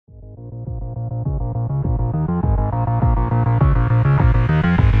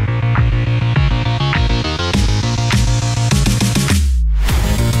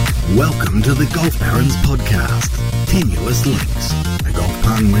to the Golf Barons podcast, Tenuous Links, a golf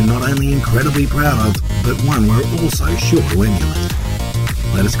pun we're not only incredibly proud of, but one we're also sure to emulate.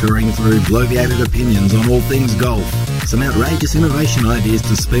 Let us careen through bloviated opinions on all things golf, some outrageous innovation ideas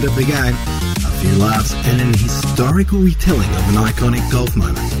to speed up the game, a few laughs, and an historical retelling of an iconic golf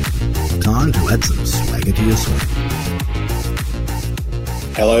moment. Time to add some swagger to your swing.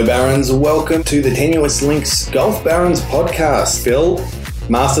 Hello Barons, welcome to the Tenuous Links Golf Barons podcast. Phil,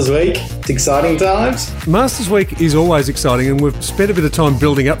 Masters Week, it's exciting times. Masters Week is always exciting, and we've spent a bit of time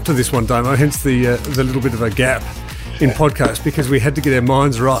building up to this one, Damo, hence the little bit of a gap in podcast, because we had to get our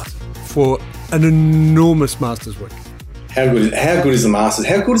minds right for an enormous Masters Week. How good is the Masters?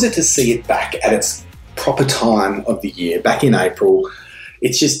 How good is it to see it back at its proper time of the year, back in April?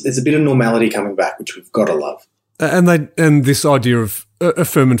 It's just, there's a bit of normality coming back, which we've got to love. And this idea of a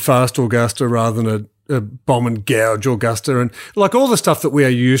firm and fast Augusta rather than a bomb and gouge Augusta, and like all the stuff that we are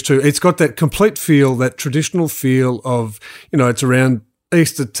used to, it's got that complete feel, that traditional feel of, it's around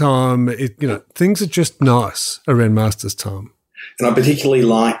Easter time. Things are just nice around Masters time. And I particularly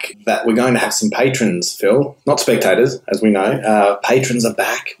like that we're going to have some patrons, Phil, not spectators, as we know. Patrons are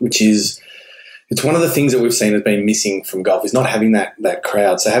back, it's one of the things that we've seen has been missing from golf, is not having that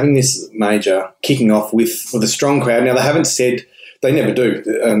crowd. So having this major kicking off with a strong crowd. Now, they haven't said, they never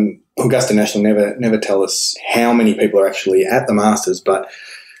do. Augusta National never tell us how many people are actually at the Masters, but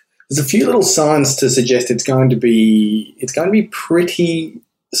there's a few little signs to suggest it's going to be pretty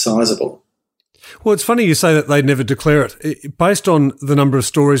sizable. Well, it's funny you say that they never declare it. Based on the number of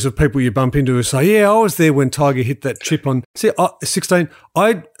stories of people you bump into who say, yeah, I was there when Tiger hit that chip on 16.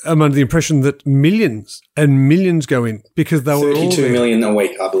 I am under the impression that millions and millions go in because they were all there. 32 million a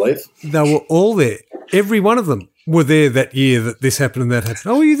week, I believe. They were all there. Every one of them were there that year that this happened and that happened.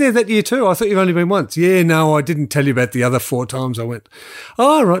 Oh, were you there that year too? I thought you've only been once. Yeah, no, I didn't tell you about the other 4 times I went.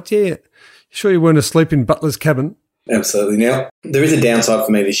 Oh, right, yeah. Sure you weren't asleep in Butler's cabin? Absolutely. Now, there is a downside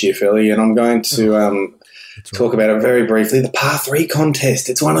for me this year, Philly, and I'm going to talk about it very briefly. The par 3 contest.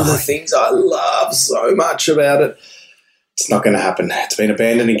 It's one of the things I love so much about it. It's not going to happen. It's been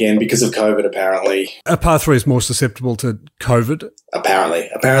abandoned again because of COVID, apparently. A par 3 is more susceptible to COVID? Apparently,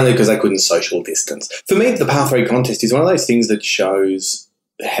 because they couldn't social distance. For me, the par 3 contest is one of those things that shows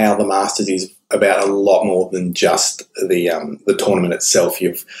how the Masters is about a lot more than just the tournament itself.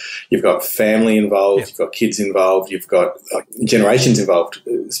 You've got family involved, You've got kids involved, you've got generations involved,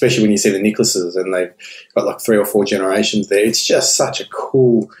 especially when you see the Nicklases and they've got 3 or 4 generations there. It's just such a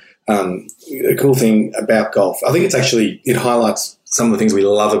cool thing about golf. I think it highlights some of the things we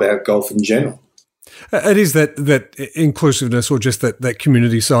love about golf in general. It is that inclusiveness, or just that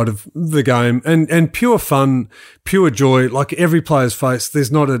community side of the game, and pure fun, pure joy. Like every player's face,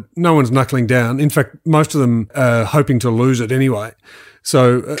 there's no one's knuckling down. In fact, most of them are hoping to lose it anyway.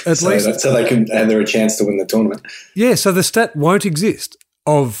 So they can have a chance to win the tournament. Yeah. So the stat won't exist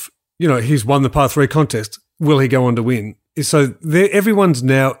of he's won the par 3 contest. Will he go on to win? So everyone's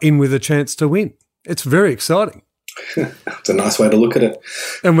now in with a chance to win. It's very exciting. It's a nice way to look at it.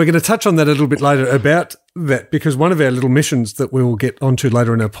 And we're going to touch on that a little bit later about that, because one of our little missions that we will get onto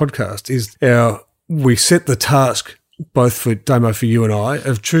later in our podcast is we set the task, both for Damo, for you and I,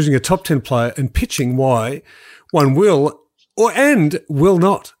 of choosing a top 10 player and pitching why one will and will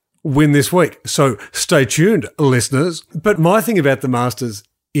not win this week. So stay tuned, listeners. But my thing about the Masters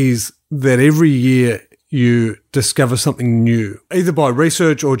is that every year you discover something new, either by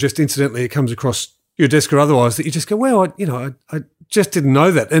research or just incidentally it comes across your desk or otherwise, that you just go, well, I just didn't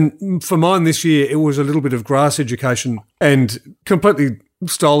know that. And for mine this year, it was a little bit of grass education and completely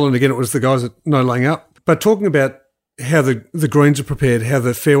stolen. Again, it was the guys at No Laying Up. But talking about how the greens are prepared, how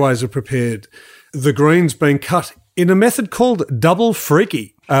the fairways are prepared, the greens being cut in a method called double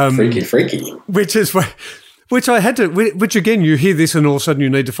freaky. Freaky. Which again, you hear this and all of a sudden you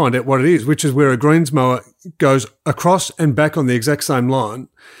need to find out what it is, which is where a greens mower goes across and back on the exact same line,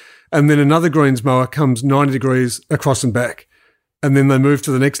 and then another greens mower comes 90 degrees across and back, and then they move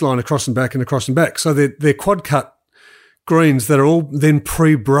to the next line across and back and across and back. So they're quad-cut greens that are all then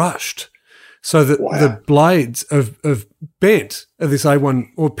pre-brushed, so that the blades of bent, of this A1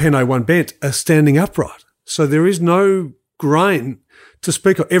 or Pen A1 bent, are standing upright. So there is no grain to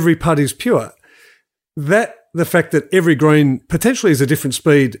speak of. Every putt is pure. The fact that every green potentially is a different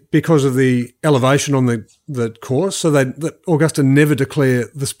speed because of the elevation on the course, so that Augusta never declare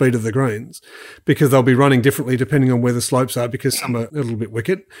the speed of the greens, because they'll be running differently depending on where the slopes are, because some are a little bit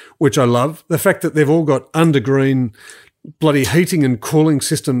wicked, which I love. The fact that they've all got under green bloody heating and cooling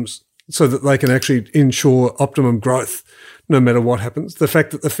systems so that they can actually ensure optimum growth no matter what happens. The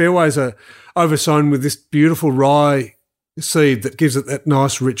fact that the fairways are oversown with this beautiful rye seed that gives it that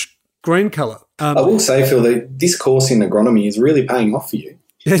nice rich green colour. I will say, Phil, that this course in agronomy is really paying off for you.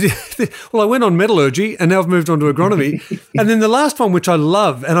 Well, I went on metallurgy and now I've moved on to agronomy. And then the last one, which I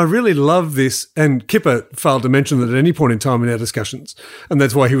love, and I really love this, and Kipper failed to mention that at any point in time in our discussions, and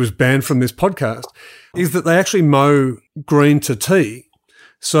that's why he was banned from this podcast, is that they actually mow green to tee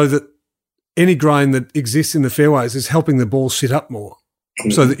so that any grain that exists in the fairways is helping the ball sit up more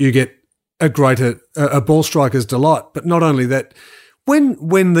so that you get a ball striker's delight. But not only that,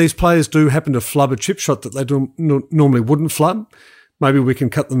 when these players do happen to flub a chip shot that they normally wouldn't flub, maybe we can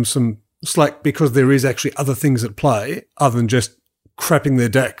cut them some slack because there is actually other things at play other than just crapping their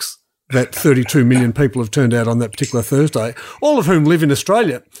decks that 32 million people have turned out on that particular Thursday, all of whom live in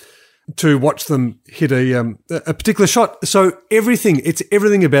Australia, to watch them hit a particular shot. So it's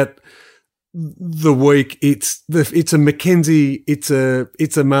everything about the week. It's a Mackenzie, it's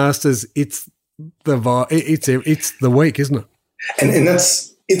a Masters, it's the week, isn't it? And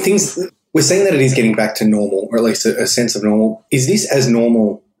that's things. We're seeing that it is getting back to normal, or at least a sense of normal. Is this as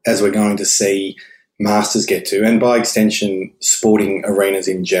normal as we're going to see Masters get to, and by extension, sporting arenas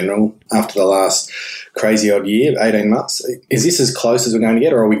in general, after the last crazy odd year, 18 months? Is this as close as we're going to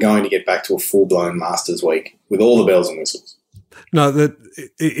get, or are we going to get back to a full-blown Masters week with all the bells and whistles? No,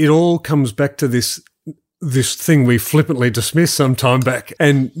 it all comes back to this thing we flippantly dismissed some time back,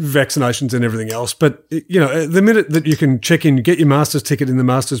 and vaccinations and everything else. But, the minute that you can check in, get your Masters ticket in the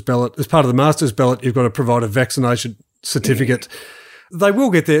Masters ballot, as part of the Masters ballot, you've got to provide a vaccination certificate. They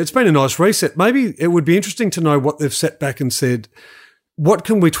will get there. It's been a nice reset. Maybe it would be interesting to know what they've set back and said, what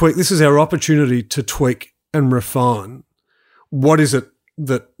can we tweak? This is our opportunity to tweak and refine. What is it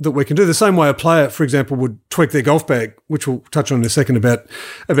that we can do? The same way a player, for example, would tweak their golf bag, which we'll touch on in a second about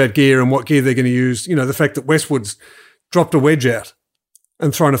gear and what gear they're going to use. The fact that Westwood's dropped a wedge out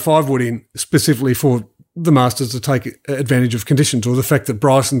and thrown a 5-wood in specifically for the Masters to take advantage of conditions, or the fact that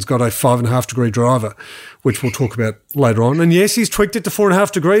Bryson's got a 5.5-degree driver, which we'll talk about later on. And yes, he's tweaked it to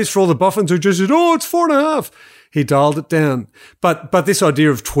 4.5 degrees for all the boffins who just said, it's 4.5. He dialed it down. But this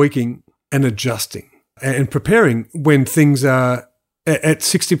idea of tweaking and adjusting and preparing when things are at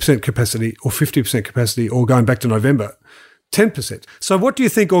 60% capacity or 50% capacity, or going back to November, 10%. So what do you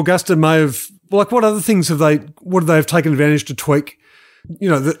think Augusta may have, what other things would they have taken advantage to tweak,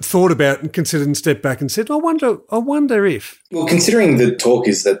 that thought about and considered and stepped back and said, I wonder if. Well, considering the talk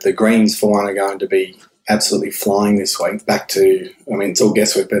is that the greens for one are going to be absolutely flying this week, back to, it's all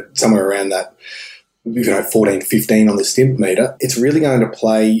guesswork, but somewhere around that, 14, 15 on the stimp meter, it's really going to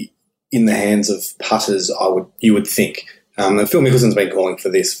play in the hands of putters, you would think. Phil Mickelson's been calling for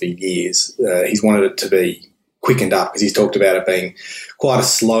this for years. He's wanted it to be quickened up because he's talked about it being quite a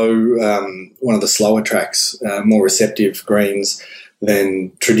slow, one of the slower tracks, more receptive greens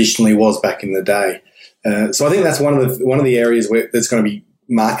than traditionally was back in the day. So I think that's one of the areas where that's going to be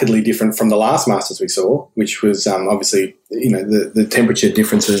markedly different from the last Masters we saw, which was obviously the temperature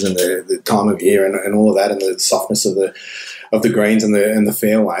differences and the time of year and all of that, and the softness of the greens and the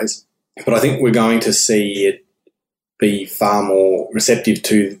fairways. But I think we're going to see it be far more receptive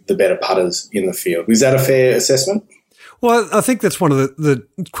to the better putters in the field. Is that a fair assessment? Well, I think that's one of the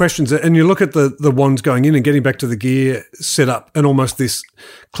questions. And you look at the ones going in and getting back to the gear setup and almost this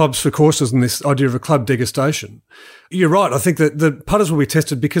clubs for courses and this idea of a club degustation. You're right. I think that the putters will be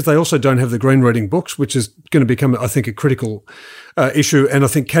tested because they also don't have the green reading books, which is going to become, I think, a critical issue. And I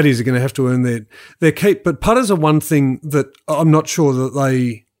think caddies are going to have to earn their keep. But putters are one thing that I'm not sure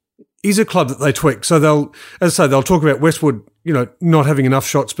that is a club that they tweak. So they'll talk about Westwood, not having enough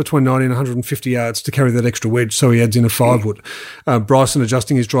shots between 90 and 150 yards to carry that extra wedge, so he adds in a 5-wood. Bryson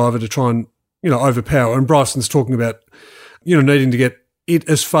adjusting his driver to try and, overpower. And Bryson's talking about, needing to get it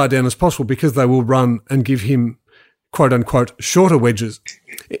as far down as possible because they will run and give him, quote unquote, shorter wedges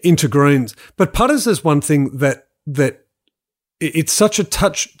into greens. But putters is one thing that it's such a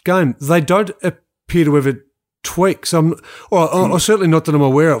touch game. They don't appear to ever tweak. Or certainly not that I'm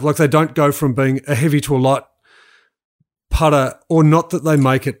aware of. Like, they don't go from being a heavy to a light putter, or not that they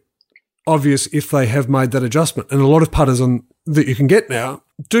make it obvious if they have made that adjustment. And a lot of putters that you can get now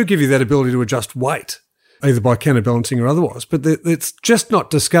do give you that ability to adjust weight, either by counterbalancing or otherwise. But it's just not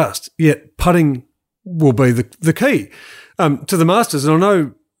discussed yet. Putting will be the key to the Masters. And I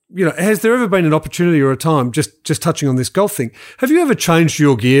know, has there ever been an opportunity or a time, just touching on this golf thing, have you ever changed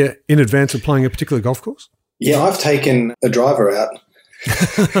your gear in advance of playing a particular golf course? Yeah, I've taken a driver out.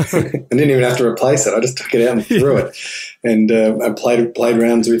 I didn't even have to replace it. I just took it out and threw it, and I played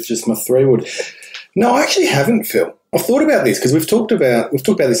rounds with just my 3-wood. No, I actually haven't, Phil. I've thought about this because we've talked about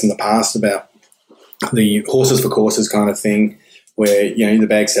this in the past about the horses for courses kind of thing. where, you know, the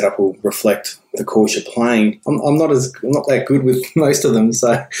bag setup will reflect the course you're playing. I'm not that good with most of them,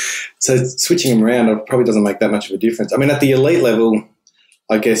 so switching them around probably doesn't make that much of a difference. I mean, at the elite level,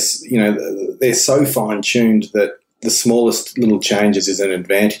 I guess, you know, they're so fine-tuned that the smallest little changes is an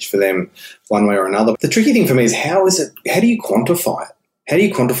advantage for them one way or another. The tricky thing for me is how do you quantify it? How do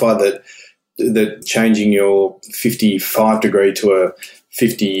you quantify that changing your 55 degree to a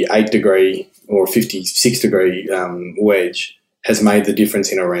 58 degree or 56 degree wedge has made the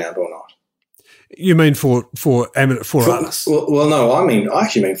difference in a round or not? You mean for us? Well, no, I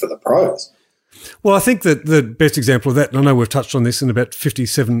actually mean for the pros. Well, I think that the best example of that, and I know we've touched on this in about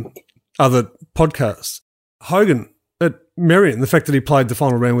 57 other podcasts, Hogan at Merion, the fact that he played the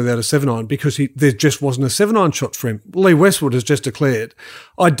final round without a 7-iron because there just wasn't a 7-iron shot for him. Lee Westwood has just declared,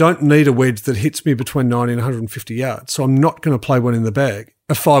 I don't need a wedge that hits me between 90 and 150 yards, so I'm not going to play one in the bag.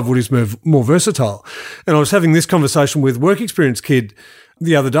 A 5-wood is more versatile. And I was having this conversation with Work Experience Kid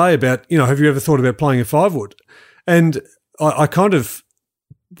the other day about, you know, have you ever thought about playing a 5-wood? And I kind of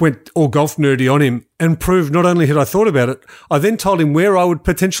went all golf nerdy on him and proved not only had I thought about it, I then told him where I would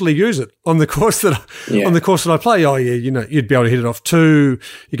potentially use it on the course that I play. Oh yeah, you know, you'd be able to hit it off 2.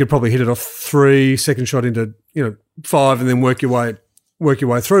 You could probably hit it off 3, second shot into, you know, 5, and then work your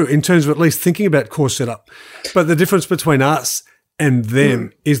way through in terms of at least thinking about course setup. But the difference between us and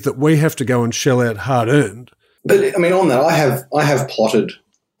them is that we have to go and shell out hard earned. But I mean, on that, I have plotted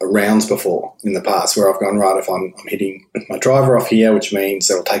rounds before in the past where I've gone, right, if I'm hitting my driver off here, which means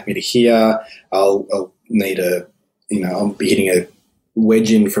it'll take me to here, I'll need I'll be hitting a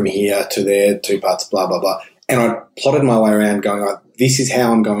wedge in from here to there, 2 putts, blah, blah, blah. And I plotted my way around going, this is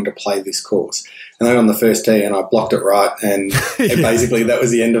how I'm going to play this course. And then on the first tee, and I blocked it right, and, and basically that was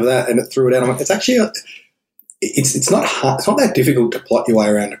the end of that, and it threw it out. I'm like, it's actually, it's not hard, it's not that difficult to plot your way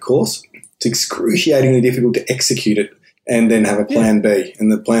around a course. It's excruciatingly difficult to execute it and then have a plan B.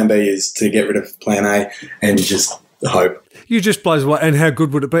 And the plan B is to get rid of plan A and just hope. You just blows away. And how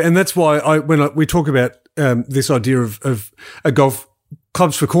good would it be? And that's why we talk about this idea of a golf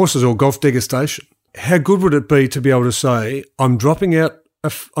clubs for courses or golf degustation, how good would it be to be able to say, I'm dropping out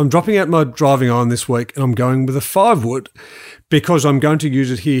my driving iron this week and I'm going with a 5-wood because I'm going to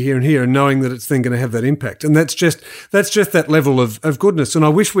use it here, here and here, and knowing that it's then going to have that impact. And that's just that level of goodness. And I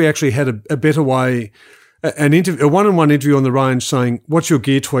wish we actually had a better way, a one-on-one interview on the range saying, what's your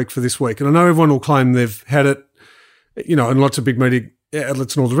gear tweak for this week? And I know everyone will claim they've had it, you know, and lots of big media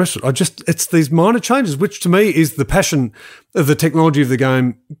outlets and all the rest of it. It's these minor changes, which to me is the passion of the technology of the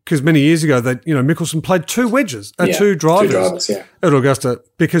game. Because many years ago, Mickelson played 2 wedges, 2 drivers at Augusta,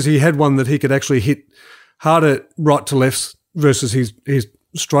 because he had one that he could actually hit harder right to lefts versus his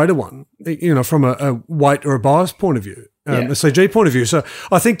straighter one, you know, from a weight or a bias point of view. A CG point of view. So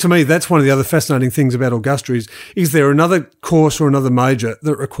I think to me that's one of the other fascinating things about Augusta is there another course or another major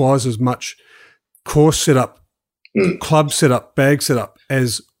that requires as much course setup, club setup, bag setup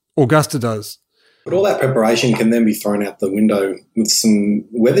as Augusta does? But all that preparation can then be thrown out the window with some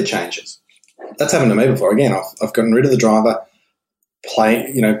weather changes. That's happened to me before. Again, I've gotten rid of the driver, planned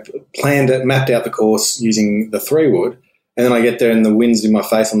it, mapped out the course using the 3-wood, and then I get there and the wind's in my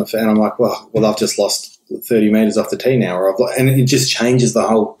face on the fan. I'm like, well, I've just lost 30 metres off the tee now, and it just changes the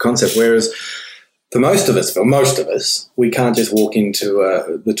whole concept. Whereas for most of us, we can't just walk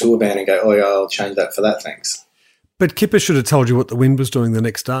into the tour van and go, oh yeah, I'll change that for that, thanks. But Kipper should have told you what the wind was doing the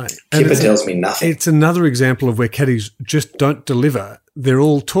next day. Kipper tells me nothing. It's another example of where caddies just don't deliver. They're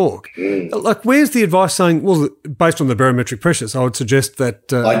all talk. Like, where's the advice saying, well, based on the barometric pressures, I would suggest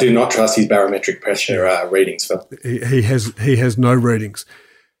that... I do not trust his barometric pressure readings, Phil. He has no readings.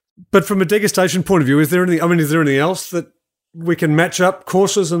 But from a degustation point of view, is there anything else that we can match up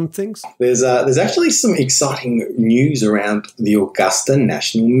courses and things? There's actually some exciting news around the Augusta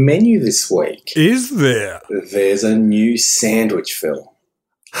National menu this week. Is there? There's a new sandwich, Phil.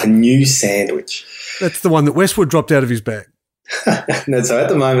 A new sandwich. That's the one that Westwood dropped out of his bag. No, so at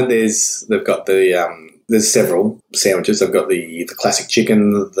the moment there's several sandwiches. They've got the classic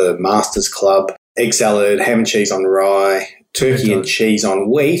chicken, the Masters Club, egg salad, ham and cheese on rye, turkey and cheese on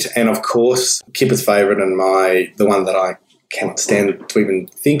wheat, and of course Kipper's favourite and the one that I cannot stand to even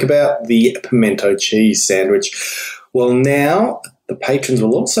think about, the pimento cheese sandwich. Well, now the patrons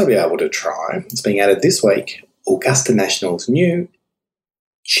will also be able to try, it's being added this week, Augusta National's new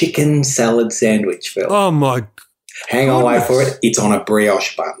chicken salad sandwich, Phil. Oh my! Hang on, wait for it. It's on a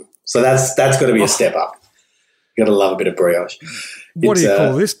brioche bun, so that's got to be a step up. You got to love a bit of brioche. What do you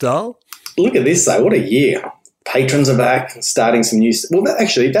call this, Dale? Look at this, though. What a year! Patrons are back, starting some new. Well,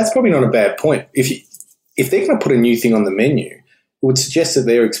 that's probably not a bad point. If they're going to put a new thing on the menu, it would suggest that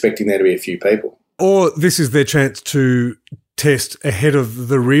they're expecting there to be a few people. Or this is their chance to test ahead of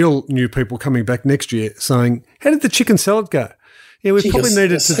the real new people coming back next year saying, how did the chicken salad go? Yeah, we probably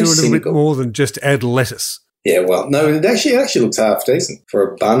needed to do a little bit more than just add lettuce. Yeah, well, no, it actually looks half decent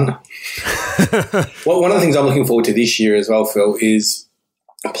for a bun. Well, one of the things I'm looking forward to this year as well, Phil, is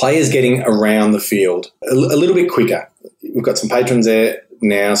players getting around the field a little bit quicker. We've got some patrons there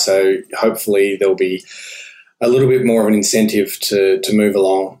now, so hopefully there'll be a little bit more of an incentive to move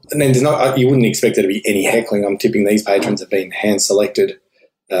along. And then you wouldn't expect there to be any heckling. I'm tipping these patrons have been hand-selected,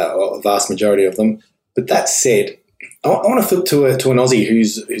 a vast majority of them. But that said, I want to flip to an Aussie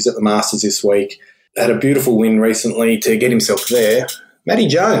who's at the Masters this week. Had a beautiful win recently to get himself there. Matty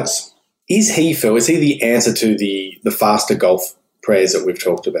Jones. Is he, Phil, is he the answer to the faster golf prayers that we've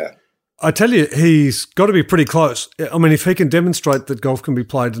talked about? I tell you, he's got to be pretty close. I mean, if he can demonstrate that golf can be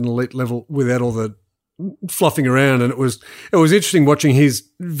played at an elite level without all the fluffing around, and it was interesting watching his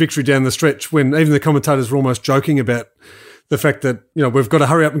victory down the stretch when even the commentators were almost joking about the fact that, you know, we've got to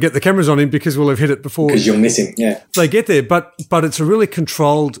hurry up and get the cameras on him because we'll have hit it before. Because you'll miss him, yeah. They get there, but it's a really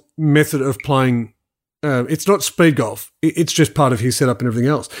controlled method of playing. It's not speed golf. It's just part of his setup and everything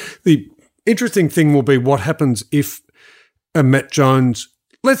else. The interesting thing will be what happens if Matt Jones,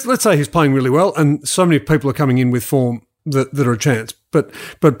 let's say he's playing really well and so many people are coming in with form that are a chance, but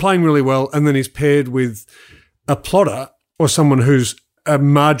playing really well, and then he's paired with a plotter or someone who's a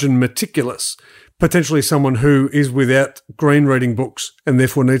margin meticulous, potentially someone who is without green reading books and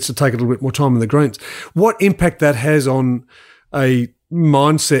therefore needs to take a little bit more time in the greens. What impact that has on a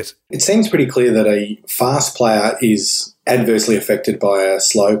mindset? It seems pretty clear that a fast player is adversely affected by a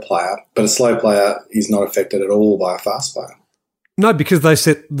slow player, but a slow player is not affected at all by a fast player. No, because they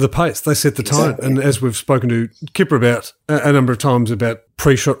set the pace, they set the time. Exactly. And as we've spoken to Kipper about a number of times about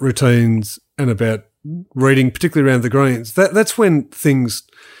pre-shot routines and about reading, particularly around the greens, that's when things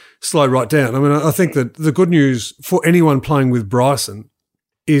slow right down. I mean, I think that the good news for anyone playing with Bryson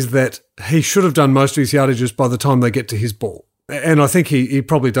is that he should have done most of his yardages by the time they get to his ball. And I think he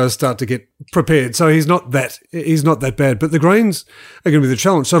probably does start to get prepared. So he's not that bad. But the greens are going to be the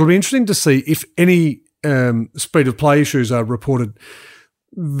challenge. So it'll be interesting to see if any speed of play issues are reported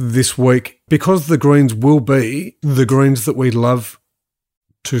this week, because the greens will be the greens that we love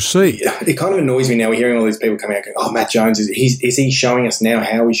to see. It kind of annoys me now. We're hearing all these people coming out going, oh, Matt Jones, is he showing us now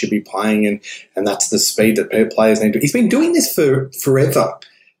how we should be playing, and that's the speed that players need to. He's been doing this for forever,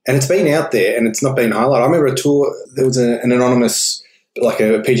 and it's been out there and it's not been highlighted. I remember a tour, there was an anonymous, like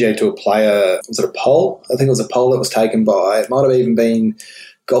a PGA Tour player, was it a poll? I think it was a poll that was taken by, it might have even been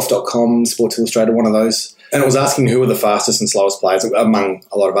Golf.com, Sports Illustrated, one of those, and it was asking who were the fastest and slowest players, among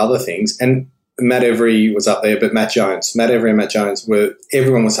a lot of other things, and Matt Every was up there, but Matt Every and Matt Jones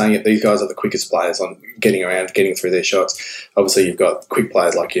everyone was saying that these guys are the quickest players on getting around, getting through their shots. Obviously, you've got quick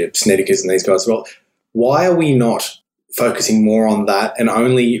players like your Snedekers and these guys as well. Why are we not focusing more on that, and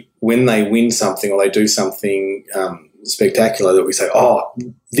only when they win something or they do something spectacular that we say, oh,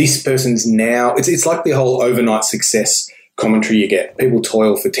 this person's now, it's like the whole overnight success commentary you get. People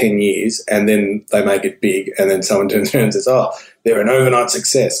toil for 10 years and then they make it big, and then someone turns around and says, oh, they're an overnight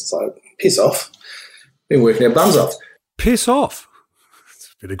success. It's like, piss off. Been working our bums off. Piss off.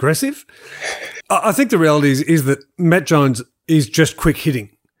 It's a bit aggressive. I think the reality is that Matt Jones is just quick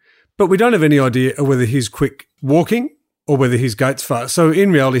hitting, but we don't have any idea of whether he's quick walking or whether his gate's fast. So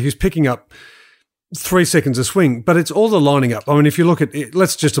in reality, he's picking up 3 seconds a swing, but it's all the lining up. I mean, if you look at it,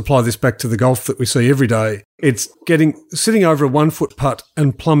 let's just apply this back to the golf that we see every day. It's sitting over a 1 foot putt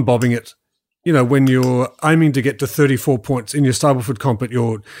and plumb bobbing it. You know, when you're aiming to get to 34 points in your Stableford comp at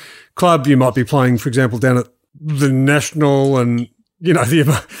your club, you might be playing, for example, down at the National, and, you know,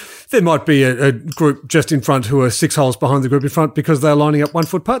 there might be a group just in front who are 6 holes behind the group in front because they're lining up 1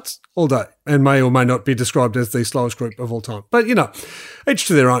 foot putts all day and may or may not be described as the slowest group of all time. But, you know, each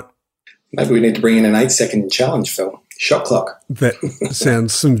to their own. Maybe we need to bring in an 8-second challenge, Phil. Shot clock. That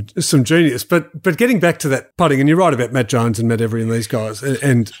sounds some genius. But getting back to that putting, and you're right about Matt Jones and Matt Every and these guys,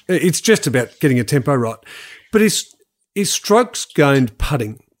 and it's just about getting a tempo right. But is strokes gained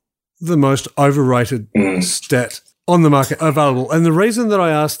putting the most overrated stat on the market available? And the reason that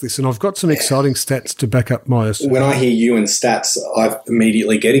I ask this, and I've got some exciting stats to back up my assertion. When I hear you and stats, I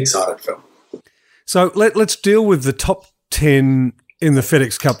immediately get excited, Phil. So let's deal with the top 10 in the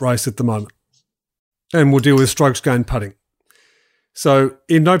FedEx Cup race at the moment, and we'll deal with strokes gained putting. So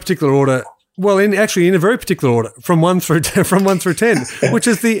in no particular order, well, in a very particular order, from 1 through 10, which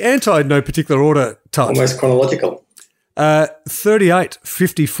is the anti-no particular order type. Almost chronological. 38,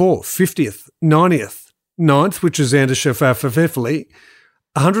 54, 50th, 90th, 9th, which is Xander Schauffele,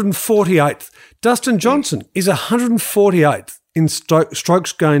 148th. Dustin Johnson is 148th in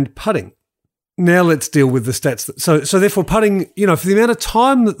strokes gained putting. Now let's deal with the stats. So therefore putting, for the amount of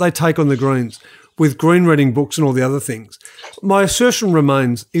time that they take on the greens with green reading books and all the other things, my assertion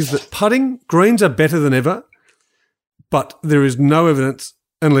remains is that putting, greens are better than ever, but there is no evidence,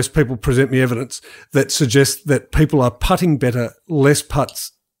 unless people present me evidence, that suggests that people are putting better, less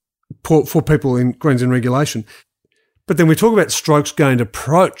putts for people in greens in regulation. But then we talk about strokes gained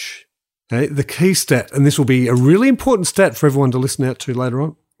approach, okay? The key stat, and this will be a really important stat for everyone to listen out to later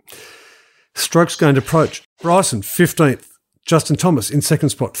on. Strokes gained approach. Bryson, 15th. Justin Thomas in second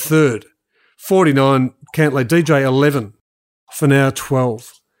spot, 3rd. 49, Cantlay. DJ, 11. For now,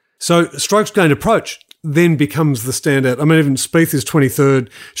 12. So strokes gained approach then becomes the standout. I mean, even Spieth is 23rd.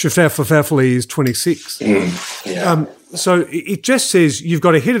 Fafali is 26. So it just says you've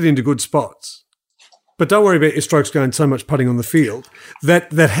got to hit it into good spots. But don't worry about your strokes gained so much putting on the field.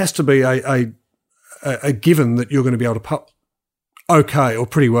 That has to be a given that you're going to be able to putt okay or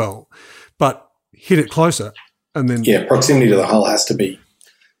pretty well. But hit it closer, and then proximity to the hole has to be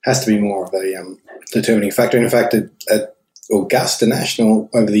more of a determining factor. In fact, at Augusta National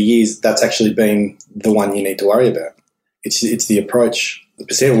over the years, that's actually been the one you need to worry about. It's the approach, the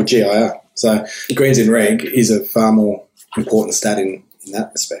percent with GIR. So greens in reg is a far more important stat in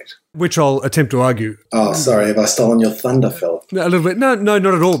that respect. Which I'll attempt to argue. Oh, sorry, have I stolen your thunder, Phil? A little bit. No, not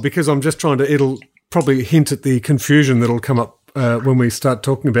at all. Because I'm just trying to. It'll probably hint at the confusion that'll come up when we start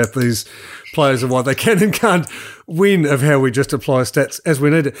talking about these players and why they can and can't win, of how we just apply stats as we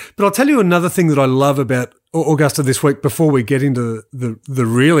need it. But I'll tell you another thing that I love about Augusta this week before we get into the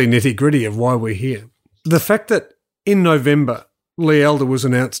really nitty-gritty of why we're here. The fact that in November, Lee Elder was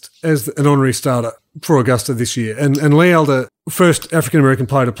announced as an honorary starter for Augusta this year. And Lee Elder, first African-American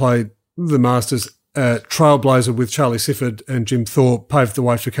player to play the Masters, trailblazer with Charlie Sifford and Jim Thorpe, paved the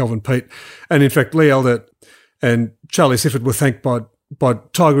way for Kelvin Peet. And in fact, Lee Elder and Charlie Sifford were thanked by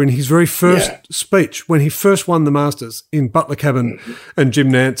Tiger in his very first speech when he first won the Masters in Butler Cabin, and Jim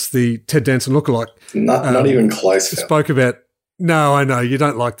Nance, the Ted Danson lookalike. Not even close. Spoke about, no, I know, you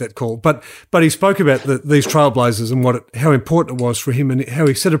don't like that call, but he spoke about these trailblazers and how important it was for him, and how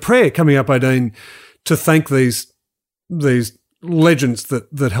he said a prayer coming up 18 to thank these legends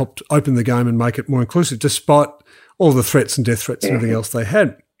that helped open the game and make it more inclusive, despite all the threats and death threats and everything else they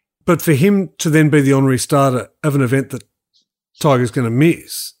had. But for him to then be the honorary starter of an event that Tiger's going to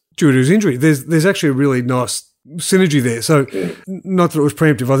miss due to his injury, there's actually a really nice synergy there. So not that it was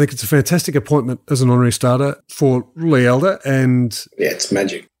preemptive, I think it's a fantastic appointment as an honorary starter for Lee Elder. And it's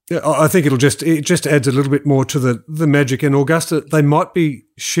magic. I think it just adds a little bit more to the magic. And Augusta, they might be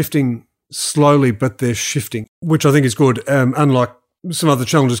shifting slowly, but they're shifting, which I think is good, unlike some other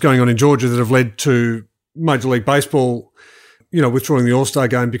challenges going on in Georgia that have led to Major League Baseball withdrawing the All-Star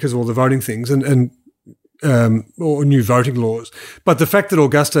game because of all the voting things or new voting laws. But the fact that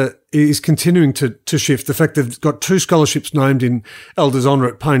Augusta is continuing to shift, the fact they've got 2 scholarships named in Elder's honour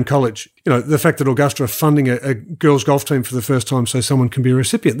at Payne College, the fact that Augusta are funding a girls' golf team for the first time so someone can be a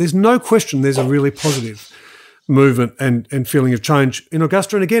recipient, there's no question there's a really positive movement and feeling of change in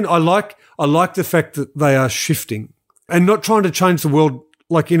Augusta. And again, I like the fact that they are shifting and not trying to change the world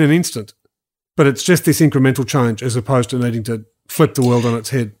like in an instant, but it's just this incremental change as opposed to needing to flip the world on its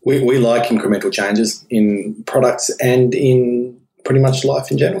head. We like incremental changes in products and in pretty much life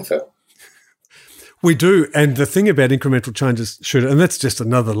in general, Phil. We do. And the thing about incremental changes, and that's just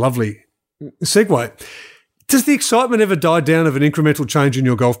another lovely segue, does the excitement ever die down of an incremental change in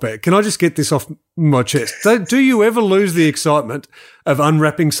your golf bag? Can I just get this off my chest? Do you ever lose the excitement of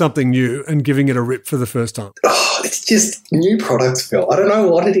unwrapping something new and giving it a rip for the first time? Oh, it's just new products, Phil. I don't know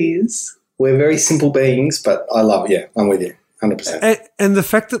what it is. We're very simple beings, but I love it. Yeah, I'm with you, 100%. And the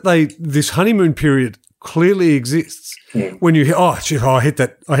fact that this honeymoon period clearly exists when you hear, I hit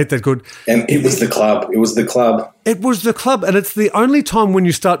that good. And it was the club. It was the club. And it's the only time when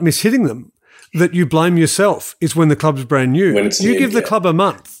you start mishitting them that you blame yourself is when the club's brand new. When it's you new, give the club a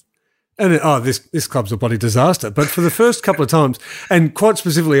month and this club's a bloody disaster. But for the first couple of times, and quite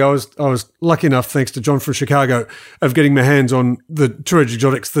specifically, I was lucky enough, thanks to John from Chicago, of getting my hands on the Tour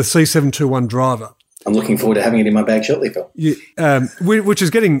Exotics, the C721 driver. I'm looking forward to having it in my bag shortly, Phil. Which is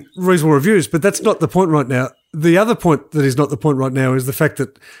getting reasonable reviews, but that's not the point right now. The other point that is not the point right now is the fact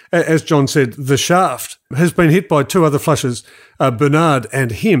that, as John said, the shaft has been hit by 2 other flushes, Bernard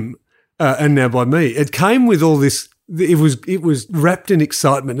and him, and now by me. It came with all this. It was wrapped in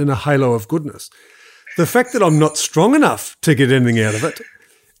excitement and a halo of goodness. The fact that I'm not strong enough to get anything out of it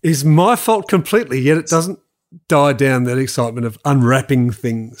is my fault completely, yet it doesn't die down that excitement of unwrapping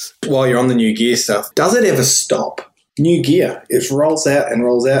things. While you're on the new gear stuff, does it ever stop? new gear. It rolls out, and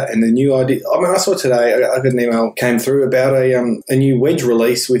the new idea. I mean, I saw today, I got an email came through about a new wedge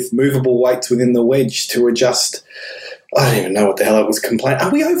release with movable weights within the wedge to adjust. I don't even know what the hell it was complaining.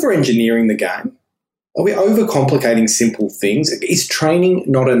 Are we over-engineering the game? Are we overcomplicating simple things? Is training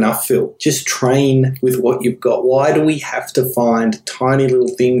not enough, Phil? Just train with what you've got. Why do we have to find tiny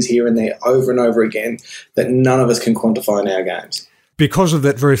little things here and there over and over again that none of us can quantify in our games? Because of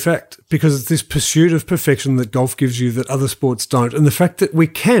that very fact, because it's this pursuit of perfection that golf gives you that other sports don't, and the fact that we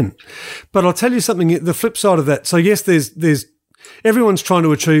can. But I'll tell you something, the flip side of that. So yes, there's everyone's trying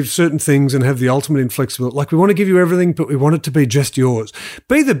to achieve certain things and have the ultimate inflexibility. Like, we want to give you everything, but we want it to be just yours.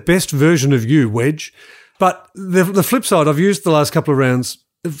 Be the best version of you, Wedge. But the flip side, I've used the last couple of rounds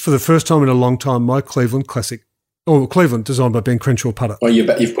for the first time in a long time, my Cleveland Classic, or Cleveland, designed by Ben Crenshaw putter. Oh,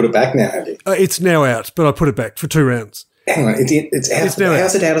 you've put it back now, have you? It's now out, but I put it back for 2 rounds. Hang on, it's now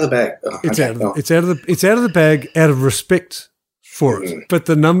how's it out of the bag? Oh, it's out of the bag out of respect for it. But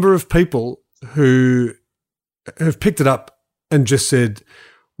the number of people who have picked it up and just said,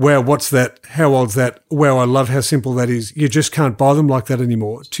 wow, what's that? How old's that? Wow, I love how simple that is. You just can't buy them like that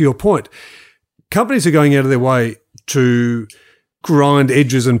anymore. To your point, companies are going out of their way to grind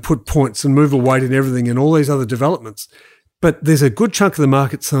edges and put points and move a weight in everything and all these other developments. But there's a good chunk of the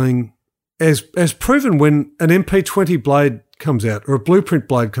market saying, as proven when an MP20 blade comes out or a Blueprint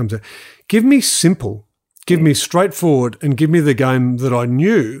blade comes out, give me simple, give me straightforward, and give me the game that I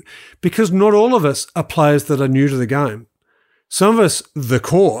knew, because not all of us are players that are new to the game. Some of us, the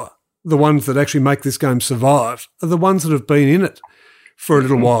core, the ones that actually make this game survive, are the ones that have been in it for a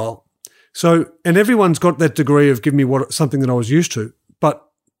little while. So, and everyone's got that degree of give me something that I was used to, but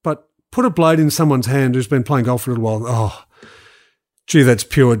put a blade in someone's hand who's been playing golf for a little while. Oh, gee, that's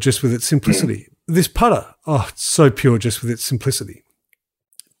pure just with its simplicity. This putter, oh, it's so pure just with its simplicity.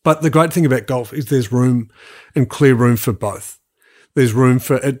 But the great thing about golf is there's room and clear room for both. There's room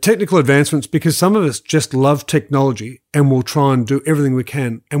for technical advancements, because some of us just love technology and will try and do everything we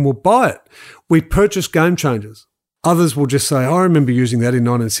can and we'll buy it. We purchase game changers. Others will just say, I remember using that in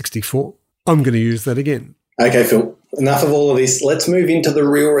 1964. I'm going to use that again. Okay, Phil, enough of all of this. Let's move into the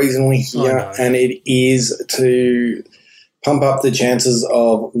real reason we're here, and it is to pump up the chances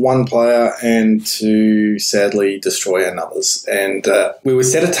of one player and to sadly destroy another's. And we were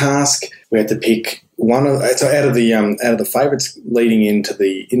set a task. We had to pick one of out of the favourites leading into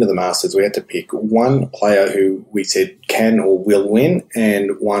the Masters. We had to pick one player who we said can or will win,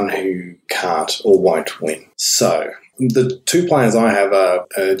 and one who can't or won't win. So the 2 players I have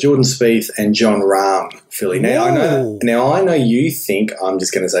are Jordan Spieth and Jon Rahm, Philly. Now I know you think I'm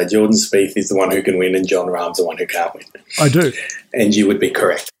just going to say Jordan Spieth is the one who can win and Jon Rahm's the one who can't win. I do. And you would be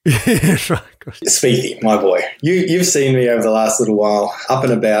correct. Yeah, right. Spiethy, my boy. You've seen me over the last little while, up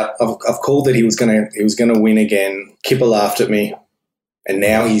and about. I've called that he was going to win again. Kipper laughed at me, and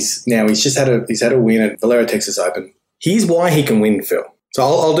now he's just had a win at Valero Texas Open. Here's why he can win, Phil. So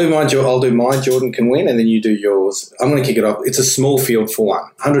I'll do my Jordan can win, and then you do yours. I'm going to kick it off. It's a small field for one.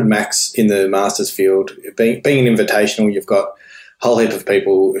 100 max in the Masters field. Being an invitational, you've got a whole heap of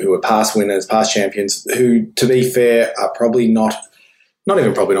people who are past winners, past champions, who, to be fair, are probably not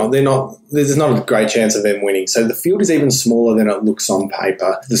even probably not. They're not. There's not a great chance of them winning. So the field is even smaller than it looks on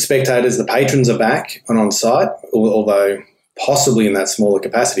paper. The spectators, the patrons are back and on site, although possibly in that smaller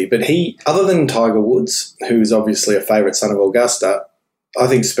capacity. But other than Tiger Woods, who's obviously a favourite son of Augusta, I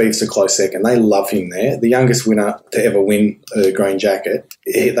think Spieth's a close second. They love him there. The youngest winner to ever win a green jacket,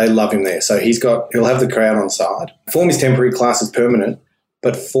 they love him there. So he'll have the crowd on side. Form is temporary, class is permanent.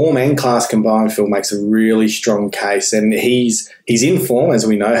 But form and class combined, Phil, makes a really strong case. And he's in form, as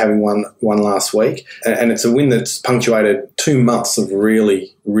we know, having won last week. And it's a win that's punctuated 2 months of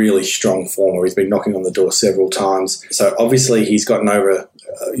really, really strong form, where he's been knocking on the door several times. So obviously he's gotten over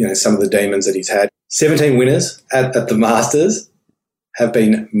some of the demons that he's had. 17 winners at the Masters have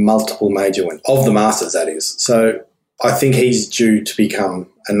been multiple major wins, of the Masters, that is. So I think he's due to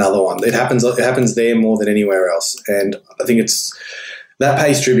become another one. It happens there more than anywhere else. And I think that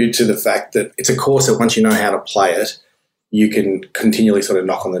pays tribute to the fact that it's a course that once you know how to play it, you can continually sort of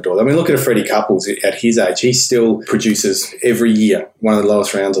knock on the door. I mean, look at a Freddie Couples at his age. He still produces every year one of the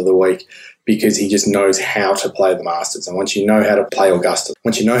lowest rounds of the week, because he just knows how to play the Masters. And once you know how to play Augusta,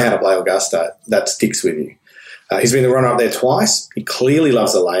 that sticks with you. He's been the runner-up there twice. He clearly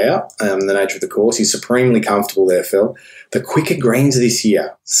loves the layout, the nature of the course. He's supremely comfortable there, Phil. The quicker greens this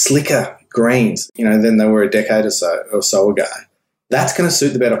year, slicker greens, than they were a decade or so ago. That's going to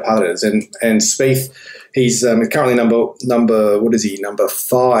suit the better putters. And Spieth, He's currently number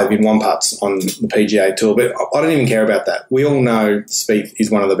 5 in one putts on the PGA Tour, but I don't even care about that. We all know Spieth is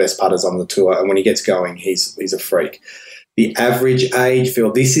one of the best putters on the tour, and when he gets going, he's a freak. The average age,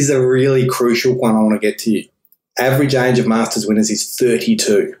 Phil, this is a really crucial one I want to get to you. Average age of Masters winners is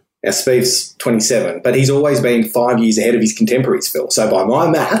 32. Now, Spieth's 27, but he's always been 5 years ahead of his contemporaries, Phil. So by my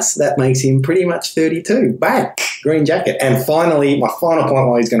maths, that makes him pretty much 32. Bang! Green jacket. And finally, my final point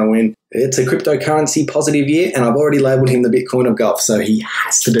why he's going to win, it's a cryptocurrency positive year, and I've already labelled him the Bitcoin of golf, so he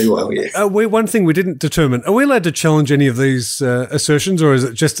has to do well here. One thing we didn't determine, are we allowed to challenge any of these assertions, or is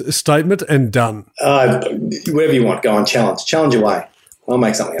it just a statement and done? Whatever you want, go on, challenge away. I'll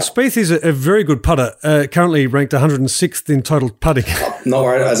make something up. Spieth is a very good putter, currently ranked 106th in total putting. Not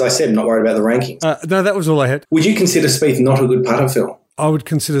worried, as I said, not worried about the rankings. No, that was all I had. Would you consider Spieth not a good putter, Phil? I would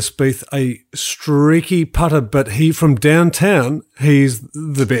consider Spieth a streaky putter, but from downtown, he's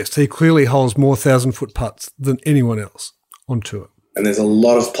the best. He clearly holds more 1,000-foot putts than anyone else on tour. And there's a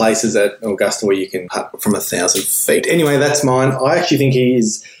lot of places at Augusta where you can putt from 1,000 feet. Anyway, that's mine. I actually think he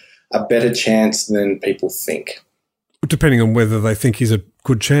is a better chance than people think. Depending on whether they think he's a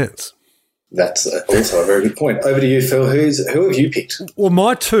good chance. That's also a very good point. Over to you, Phil. Who have you picked? Well,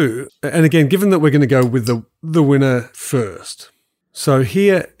 my two, and again, given that we're going to go with the winner first. So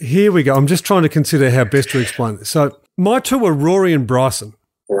here we go. I'm just trying to consider how best to explain this. So my two are Rory and Bryson.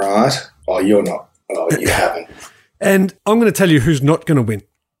 Right. Oh, you're not. Oh, you haven't. And I'm going to tell you who's not going to win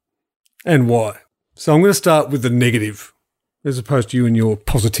and why. So I'm going to start with the negative as opposed to you and your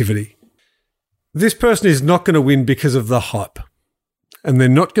positivity. This person is not going to win because of the hype, and they're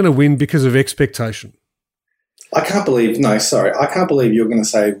not going to win because of expectation. I can't believe you're going to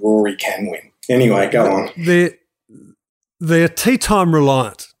say Rory can win. Anyway, go on. They're tee time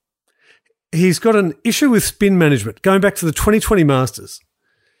reliant. He's got an issue with spin management, going back to the 2020 Masters.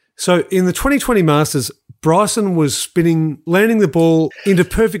 So in the 2020 Masters, Bryson was landing the ball into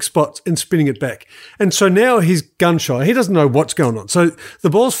perfect spots and spinning it back. And so now he's gun shy. He doesn't know what's going on. So the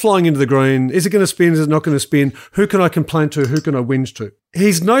ball's flying into the green. Is it going to spin? Is it not going to spin? Who can I complain to? Who can I whinge to?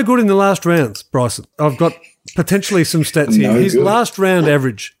 He's no good in the last rounds, Bryson. I've got potentially some stats here. His last round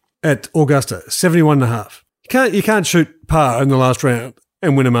average at Augusta, 71.5. You can't shoot par in the last round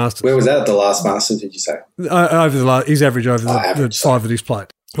and win a Masters. Where was that at the last Masters, did you say? His average over the 5 that he's played.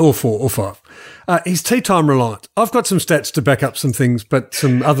 Or 4 or 5. He's tee time reliant. I've got some stats to back up some things, but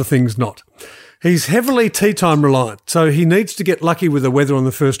some other things not. He's heavily tee time reliant, so he needs to get lucky with the weather on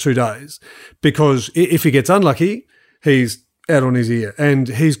the first 2 days, because if he gets unlucky, he's out on his ear. And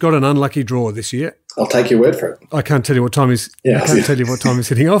he's got an unlucky draw this year. I'll take your word for it. I can't tell you what time he's. I can't tell you what time he's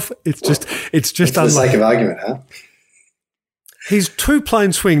hitting off. It's just for the sake of argument, huh? He's 2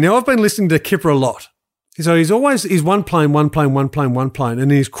 plane swing. Now I've been listening to Kipper a lot. So he's one plane,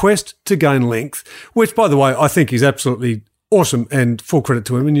 and his quest to gain length, which, by the way, I think is absolutely awesome and full credit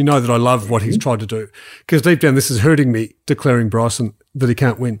to him. And you know that I love what he's tried to do, because deep down this is hurting me, declaring Bryson that he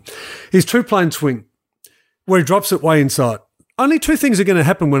can't win. His 2 plane swing, where he drops it way inside. Only 2 things are going to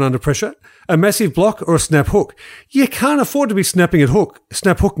happen when under pressure: a massive block or a snap hook. You can't afford to be snap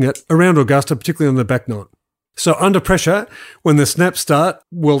hooking it around Augusta, particularly on the back nine. So under pressure, when the snaps start,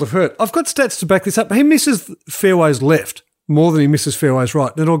 world of hurt. I've got stats to back this up. He misses fairways left more than he misses fairways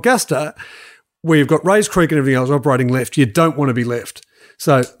right. And at Augusta, where you've got Rays Creek and everything else operating left, you don't want to be left.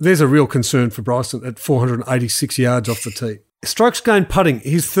 So there's a real concern for Bryson at 486 yards off the tee. Strokes gained putting,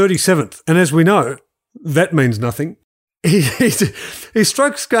 he's 37th. And as we know, that means nothing. His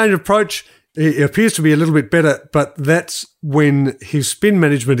strokes gained approach, he appears to be a little bit better, but that's when his spin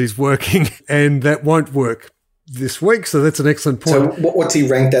management is working, and that won't work this week, so that's an excellent point. So what's he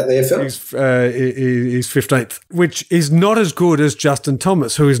ranked at there, Phil? He's 15th, which is not as good as Justin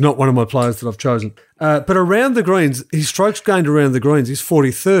Thomas, who is not one of my players that I've chosen. But around the greens, his strokes gained around the greens is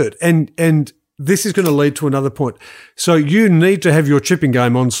 43rd, and this is going to lead to another point. So you need to have your chipping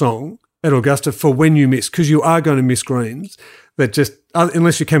game on song at Augusta for when you miss, because you are going to miss greens. That just,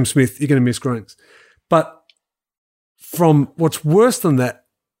 unless you're Cam Smith, you're going to miss greens. But from what's worse than that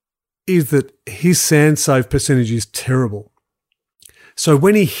is that his sand save percentage is terrible. So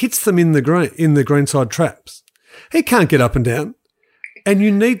when he hits them in the greenside traps, he can't get up and down. And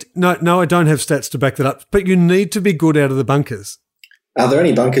you need no, I don't have stats to back that up, but you need to be good out of the bunkers. Are there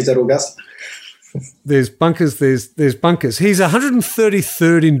any bunkers at Augusta? There's bunkers. There's bunkers. He's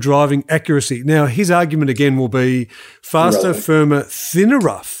 133rd in driving accuracy. Now his argument again will be faster, firmer, thinner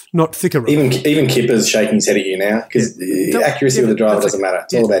rough, not thicker rough. Even Kipper's shaking his head at you now, because the accuracy of the driver doesn't matter.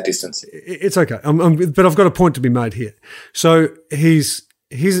 It's all about distance. It's okay, but I've got a point to be made here. So his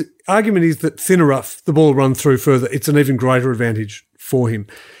argument is that thinner rough, the ball run through further. It's an even greater advantage for him.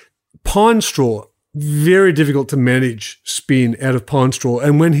 Pine straw very difficult to manage spin out of Pine Straw.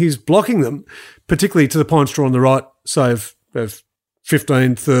 And when he's blocking them, particularly to the Pine Straw on the right, say of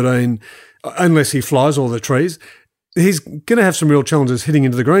 15, 13, unless he flies all the trees, he's going to have some real challenges hitting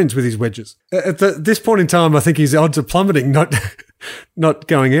into the greens with his wedges. At this point in time, I think his odds are plummeting, not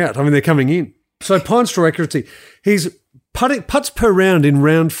going out. I mean, they're coming in. So Pine Straw accuracy, he's putts per round in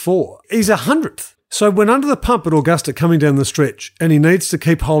round 4. He's 100th. So when under the pump at Augusta coming down the stretch and he needs to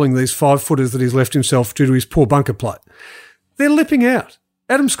keep holding these 5-footers that he's left himself due to his poor bunker play, they're lipping out.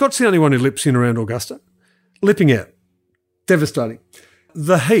 Adam Scott's the only one who lips in around Augusta. Lipping out. Devastating.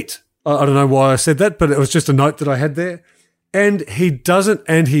 The heat. I don't know why I said that, but it was just a note that I had there. And he doesn't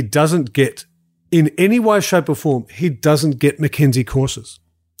get, in any way, shape or form, he doesn't get Mackenzie courses.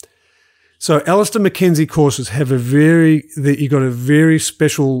 So Alistair Mackenzie courses have you got a very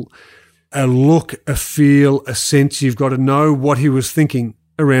special a look, a feel, a sense. You've got to know what he was thinking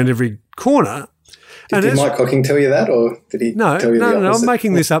around every corner. Did Mike Hocking tell you that, or did he tell you the opposite? No, I'm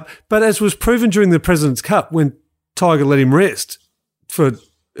making this up. But as was proven during the President's Cup when Tiger let him rest for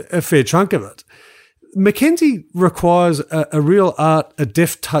a fair chunk of it, Mackenzie requires a real art, a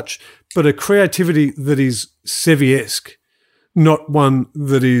deft touch, but a creativity that is Seve-esque, not one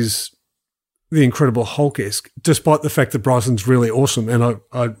that is the incredible Hulk-esque, despite the fact that Bryson's really awesome, and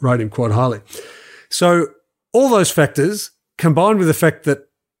I rate him quite highly. So all those factors, combined with the fact that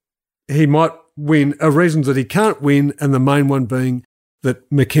he might win, are reasons that he can't win, and the main one being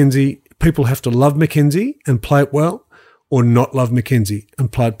that Mackenzie, people have to love Mackenzie and play it well, or not love Mackenzie and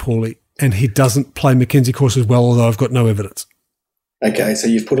play it poorly, and he doesn't play Mackenzie courses well, although I've got no evidence. Okay, so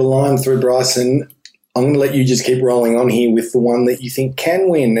you've put a line through Bryson. I'm going to let you just keep rolling on here with the one that you think can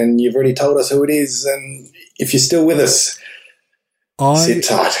win, and you've already told us who it is. And if you're still with us, sit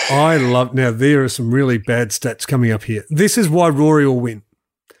tight. Now there are some really bad stats coming up here. This is why Rory will win.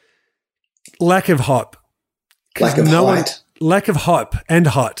 Lack of hype. Lack of hype and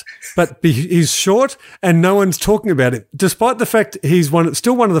height. But he's short and no one's talking about him. Despite the fact he's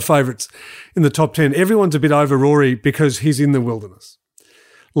still one of the favourites in the top 10, everyone's a bit over Rory because he's in the wilderness.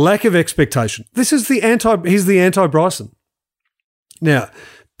 Lack of expectation. He's the anti-Bryson. Now,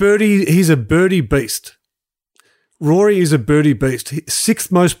 he's a birdie beast. Rory is a birdie beast. 6th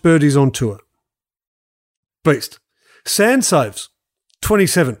most birdies on tour. Beast. Sand saves,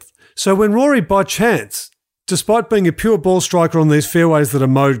 27th. So when Rory, by chance, despite being a pure ball striker on these fairways that are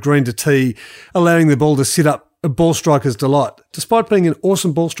mowed green to tee, allowing the ball to sit up, a ball striker's delight, despite being an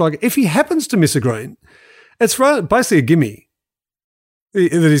awesome ball striker, if he happens to miss a green, it's basically a gimme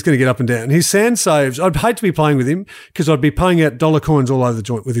that he's going to get up and down. His sand saves, I'd hate to be playing with him because I'd be paying out dollar coins all over the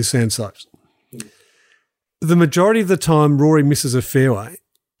joint with his sand saves. The majority of the time Rory misses a fairway,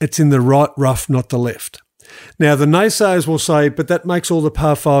 it's in the right rough, not the left. Now, the naysayers will say, but that makes all the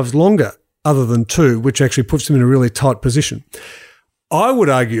par 5s longer, other than 2, which actually puts him in a really tight position. I would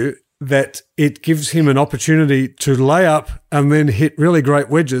argue that it gives him an opportunity to lay up and then hit really great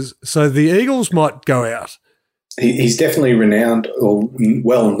wedges, so the Eagles might go out. He's definitely renowned or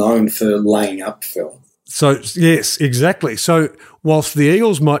well known for laying up, Phil. So, yes, exactly. So whilst the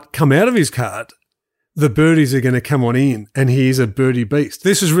Eagles might come out of his card, the birdies are going to come on in, and he is a birdie beast.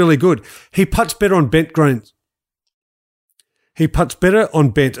 This is really good. He putts better on bent greens. He putts better on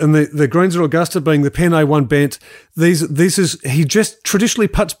bent, and the greens at Augusta being the Penn A1 bent, he just traditionally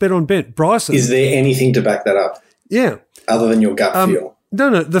putts better on bent. Bryson. Is there anything to back that up? Yeah. Other than your gut feel?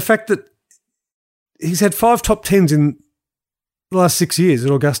 No, the fact that he's had 5 top 10s in the last 6 years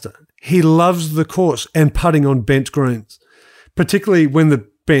at Augusta. He loves the course and putting on bent greens, particularly when the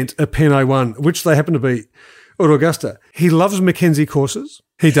bent are Penn A1, which they happen to be at Augusta. He loves Mackenzie courses.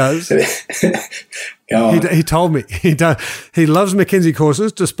 He does. He told me he does. He loves Mackenzie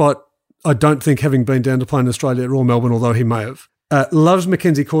courses, despite I don't think having been down to play in Australia at Royal Melbourne, although he may have. Loves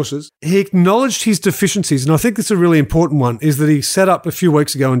Mackenzie courses. He acknowledged his deficiencies, and I think that's a really important one, is that he sat up a few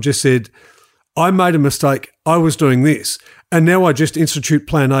weeks ago and just said, I made a mistake. I was doing this. And now I just institute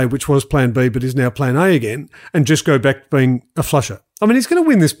plan A, which was plan B, but is now plan A again, and just go back to being a flusher. I mean, he's going to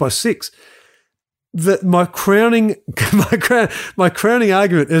win this by 6. My crowning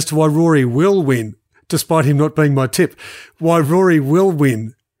argument as to why Rory will win, despite him not being my tip, why Rory will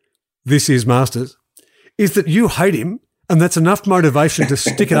win this year's Masters, is that you hate him, and that's enough motivation to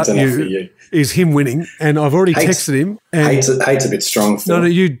stick it up you, is him winning. And I've already texted him. And hate's a bit strong, Phil. No,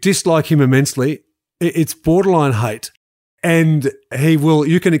 you dislike him immensely. It's borderline hate. And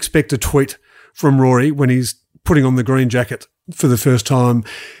you can expect a tweet from Rory when he's putting on the green jacket for the first time,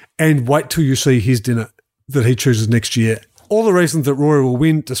 and wait till you see his dinner that he chooses next year. All the reasons that Rory will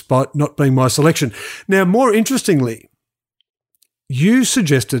win, despite not being my selection. Now, more interestingly, you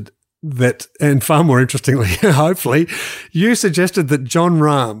suggested that, and far more interestingly, hopefully, you suggested that Jon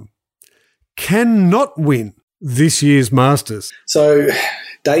Rahm cannot win this year's Masters. So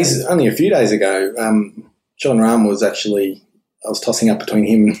only a few days ago, Jon Rahm was actually, I was tossing up between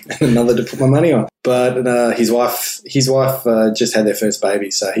him and another to put my money on. But his wife just had their first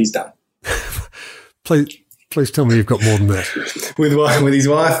baby, so he's done. Please tell me you've got more than that. With his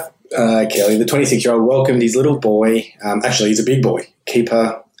wife, Kelly, the 26-year-old, welcomed his little boy. Actually, he's a big boy.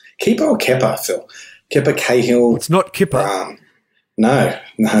 Keeper or Kepper, Phil? Kepper Cahill. It's not Kipper. No.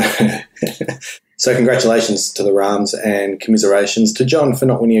 So congratulations to the Rahms and commiserations to John for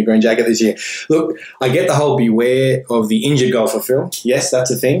not winning a green jacket this year. Look, I get the whole beware of the injured golfer, Phil. Yes,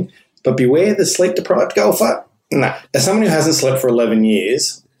 that's a thing. But beware the sleep-deprived golfer. No. As someone who hasn't slept for 11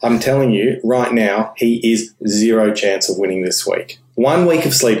 years, I'm telling you right now, he is zero chance of winning this week. 1 week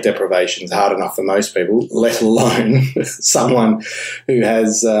of sleep deprivation is hard enough for most people, let alone someone who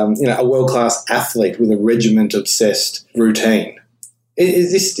has a world-class athlete with a regiment-obsessed routine.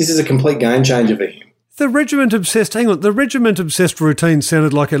 This is a complete game changer for him. The regiment-obsessed routine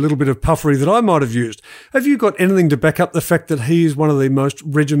sounded like a little bit of puffery that I might have used. Have you got anything to back up the fact that he is one of the most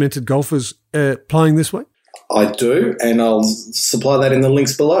regimented golfers playing this week? I do, and I'll supply that in the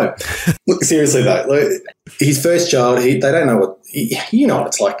links below. Look, seriously though, his first child, they don't know what, you know what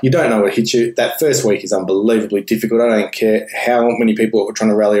it's like. You don't know what hits you. That first week is unbelievably difficult. I don't care how many people are trying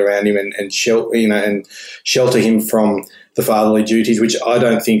to rally around him and shelter him from the fatherly duties, which I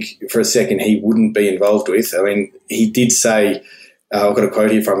don't think for a second he wouldn't be involved with. I mean, he did say, I've got a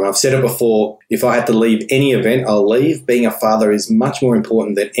quote here from him, I've said it before, if I had to leave any event, I'll leave. Being a father is much more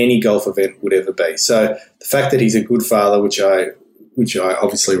important than any golf event would ever be. So the fact that he's a good father, which I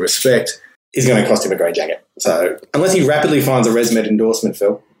obviously respect, is going to cost him a green jacket. So unless he rapidly finds a ResMed endorsement,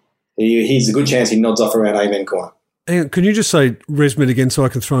 Phil, he's a good chance he nods off around Amen corner. And can you just say ResMed again so I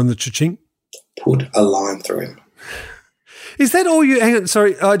can throw in the cha-ching? Put a line through him. Is that all you – hang on,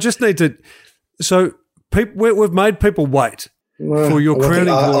 sorry, I just need to – so we've made people wait. For your crowning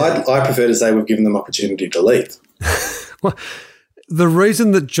glory. I prefer to say we've given them opportunity to leave. Well, the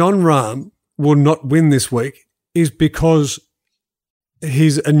reason that Jon Rahm will not win this week is because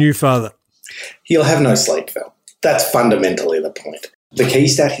he's a new father. He'll have no sleep, Phil. That's fundamentally the point. The key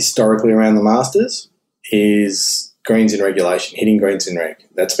stat historically around the Masters is greens in regulation, hitting greens in reg.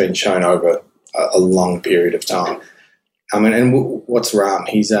 That's been shown over a long period of time. I mean, and what's Rahm?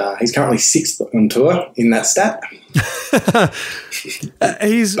 He's currently 6th on tour in that stat.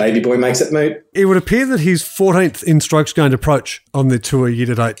 Baby boy makes it moot. It would appear that he's 14th in strokes gained approach on the tour year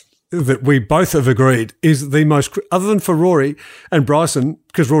to date. That we both have agreed is the most, other than for Rory and Bryson,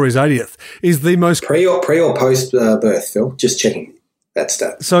 because Rory's 80th, is the most pre or post birth. Phil, just checking that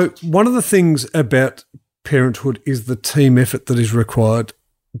stat. So one of the things about parenthood is the team effort that is required.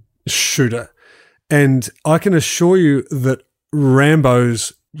 Shooter. And I can assure you that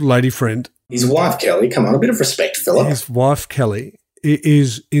Rambo's lady friend, his wife Kelly, come on, a bit of respect, Philip. His wife Kelly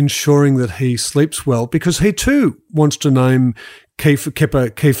is ensuring that he sleeps well because he too wants to name Kiefer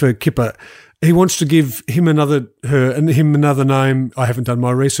Kipper. He wants to give him another name. I haven't done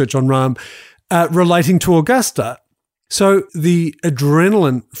my research on Rahm relating to Augusta. So the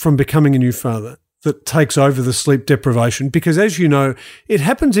adrenaline from becoming a new father that takes over the sleep deprivation, because as you know, it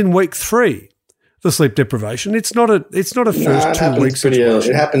happens in week 3. The sleep deprivation. It's not a first 2 weeks.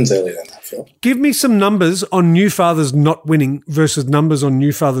 It happens earlier than that, Phil. Give me some numbers on new fathers not winning versus numbers on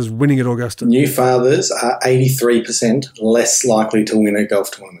new fathers winning at Augusta. New fathers are 83% less likely to win a golf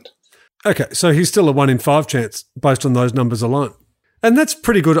tournament. Okay, so he's still a 1 in 5 chance based on those numbers alone. And that's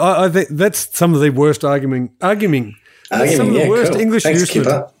pretty good. I think that's some of the worst arguing. Some of the worst cool. English usage.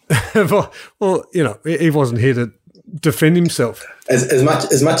 Well, he wasn't here to defend himself. As much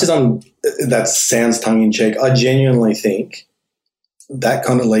as that sounds tongue in cheek, I genuinely think that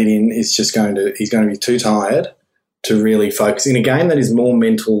kind of lead in is he's going to be too tired to really focus in a game that is more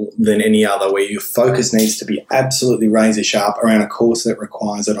mental than any other, where your focus needs to be absolutely razor sharp around a course that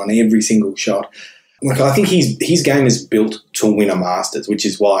requires it on every single shot. Like, I think his game is built to win a Masters, which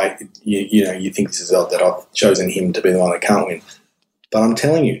is why you think this is odd that I've chosen him to be the one that can't win. But I'm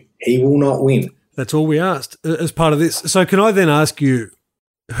telling you, he will not win. That's all we asked as part of this. So can I then ask you,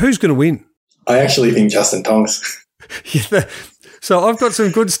 who's going to win? I actually think Justin Thomas. Yeah, so I've got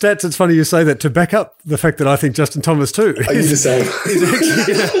some good stats. It's funny you say that to back up the fact that I think Justin Thomas too. Are you the same?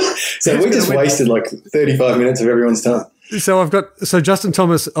 So we just wasted like 35 minutes of everyone's time. So I've got Justin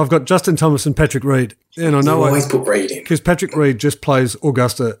Thomas and Patrick Reed. And I know I always put Reed in. Because Patrick Reed just plays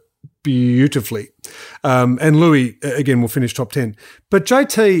Augusta beautifully. And Louis, again, will finish top 10. But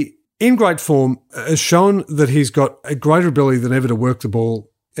JT, in great form, has shown that he's got a greater ability than ever to work the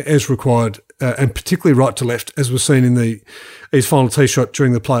ball as required, and particularly right to left, as was seen in his final tee shot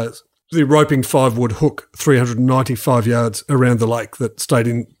during the Players. The roping 5-wood hook 395 yards around the lake that stayed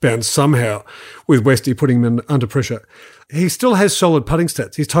in bounds somehow, with Westy putting him under pressure. He still has solid putting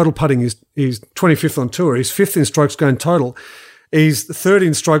stats. His total putting is 25th on tour. He's 5th in strokes gained total. He's 3rd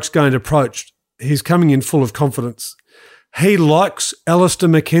in strokes gained approached. He's coming in full of confidence. He likes Alister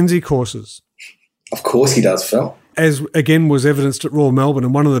McKenzie courses. Of course he does, Phil. As, again, was evidenced at Royal Melbourne.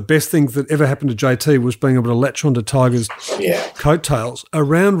 And one of the best things that ever happened to JT was being able to latch onto Tiger's coattails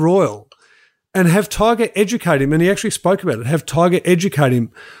around Royal and have Tiger educate him. And he actually spoke about it, have Tiger educate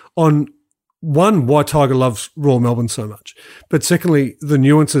him on, one, why Tiger loves Royal Melbourne so much, but secondly, the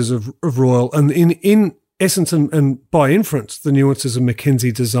nuances of Royal and in essence and by inference, the nuances of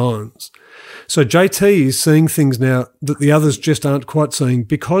Mackenzie designs. So JT is seeing things now that the others just aren't quite seeing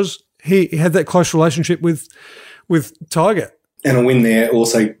because he had that close relationship with Tiger. And a win there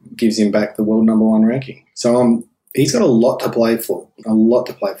also gives him back the world #1 ranking. So he's got a lot to play for,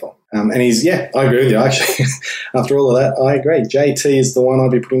 and he's, I agree with you, actually. After all of that, I agree. JT is the one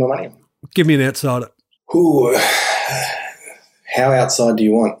I'd be putting my money on. Give me an outsider. Ooh, how outside do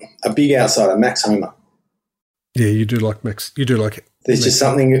you want? A big outsider, Max Homa. Yeah, you do like Max. You do like it. There's just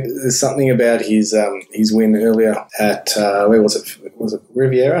something about his win earlier at where was it? Was it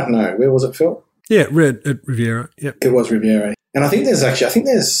Riviera? No, where was it, Phil? Yeah, at Riviera. Yep. It was Riviera. And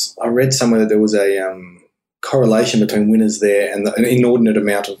I read somewhere that there was a correlation between winners there and an inordinate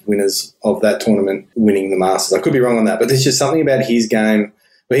amount of winners of that tournament winning the Masters. I could be wrong on that, but there's just something about his game.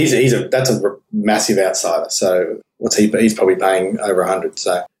 But that's a massive outsider. So what's he? He's probably paying over 100.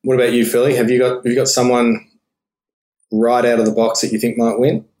 So what about you, Philly? Have you got someone right out of the box that you think might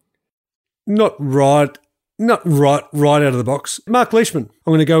win? Not right out of the box. Mark Leishman.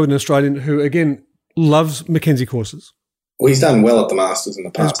 I'm going to go with an Australian who, again, loves Mackenzie courses. Well, he's done well at the Masters in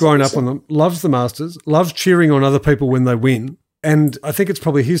the past. Has grown up on them, loves the Masters, loves cheering on other people when they win, and I think it's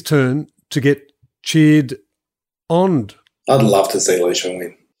probably his turn to get cheered on. I'd love to see Leishman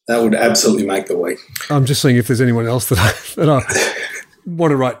win. That would absolutely make the week. I'm just seeing if there's anyone else that I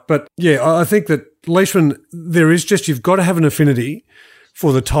want to write. But, yeah, I think that Leishman, you've got to have an affinity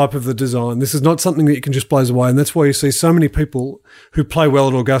for the type of the design. This is not something that you can just blaze away, and that's why you see so many people who play well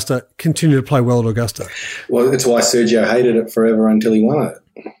at Augusta continue to play well at Augusta. Well, that's why Sergio hated it forever until he won it.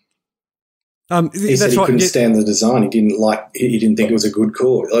 He said he couldn't stand the design. He didn't think it was a good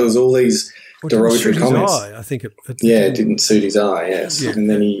course. There was all these derogatory comments. I think it didn't suit his eye. Yes, yeah. and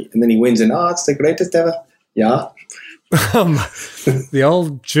then he wins, and it's the greatest ever. Yeah. The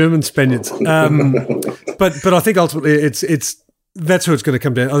old German Spaniards. But I think ultimately that's who it's going to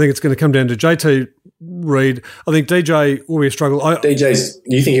come down. I think it's going to come down to JT Reed. I think DJ will be a struggle.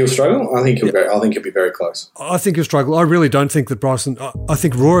 You think he'll struggle? I think he'll go. I think he'll be very close. I think he'll struggle. I really don't think that Bryson. I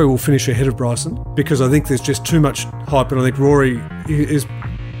think Rory will finish ahead of Bryson because I think there's just too much hype, and I think Rory is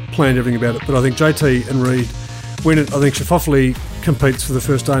planned everything about it. But I think JT and Reed win it. I think Schauffele competes for the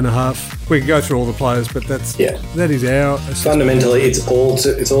first day and a half. We can go through all the players, but that is our assessment. Fundamentally, it's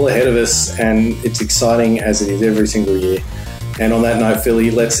all ahead of us, and it's exciting as it is every single year. And on that note, Philly,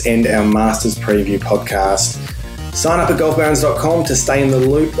 let's end our Masters Preview podcast. Sign up at golfbarons.com to stay in the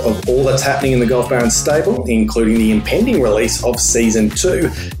loop of all that's happening in the Golf Barons stable, including the impending release of Season 2.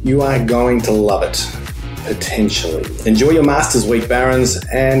 You are going to love it, potentially. Enjoy your Masters Week, Barons,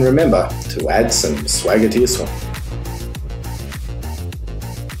 and remember to add some swagger to your swing.